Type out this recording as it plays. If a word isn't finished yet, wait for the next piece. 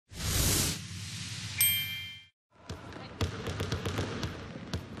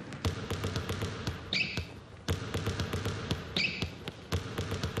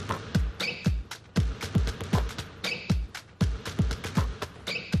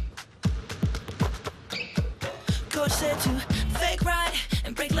coach said to fake right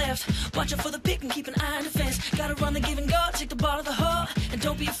and break left. Watch out for the pick and keep an eye on the fence. Gotta run the give and go, take the ball to the hole, and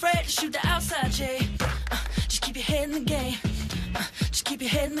don't be afraid to shoot the outside, Jay. Just keep your head in the game. Just keep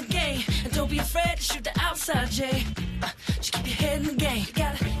your head in the game, and don't be afraid to shoot the outside, Jay. Just keep your head in the game. You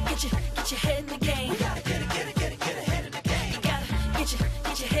gotta get your head in the game. You gotta get ahead in the game. You gotta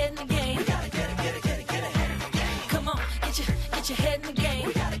get your head in the game. You gotta get ahead in the game. Come on, get your head in the game.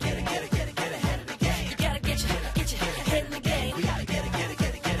 We gotta get ahead in the game. You gotta get your head in the game. We gotta get ahead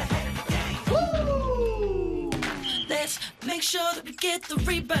in the game. Woo! Let's make sure that we get the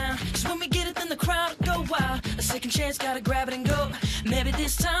rebound, 'cause when we get it, then the crowd will go wild. A second chance, gotta grab it and go. Maybe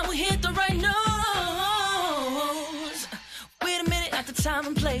this time we'll hit the right notes. Wait a minute, at the time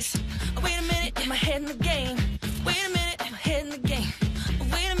and place. Wait a minute, get my head in the game. Wait a minute, get my head in the game.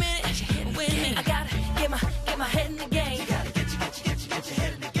 Wait a minute, I gotta get my head in the game. You gotta get your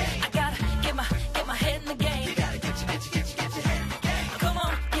head in the game. I gotta get my head in the game. You gotta get your head in the game. Come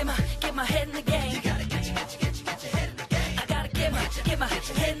on, get my head in the game. You gotta get your head in the game. I gotta get my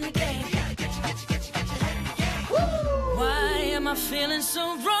head in the game. You gotta get your head in the game. Woo! Why am I feeling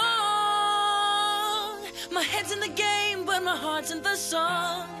so wrong? My head's in the game, but my heart's in the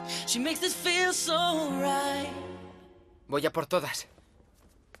song. She makes this feel so right. Voy a por todas.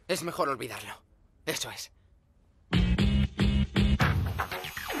 Es mejor olvidarlo. Eso es.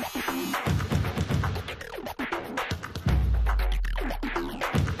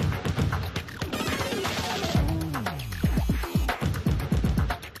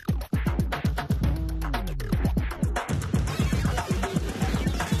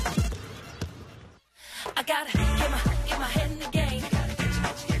 I gotta get my head in the game. I gotta get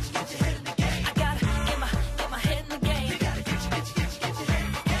your head in the game. I gotta get my head in the game. You gotta get your head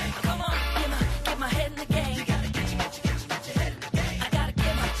in the game. Come on, get my head in the game. You gotta get your head in the game. I gotta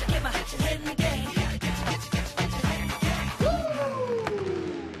get my head in the game. You gotta get your head in the game.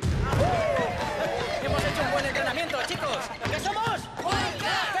 Hemos hecho un buen entrenamiento, chicos. ¿Qué somos?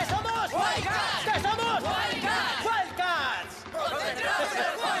 ¡Wildcats! ¿Qué somos? ¡Wildcats! ¿Qué somos? ¡Wildcats! ¡Wildcats! ¡Concentrarse en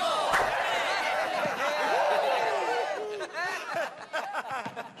el juego!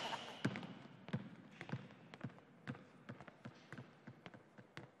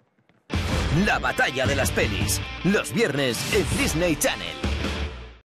 La batalla de las pelis, los viernes en Disney Channel.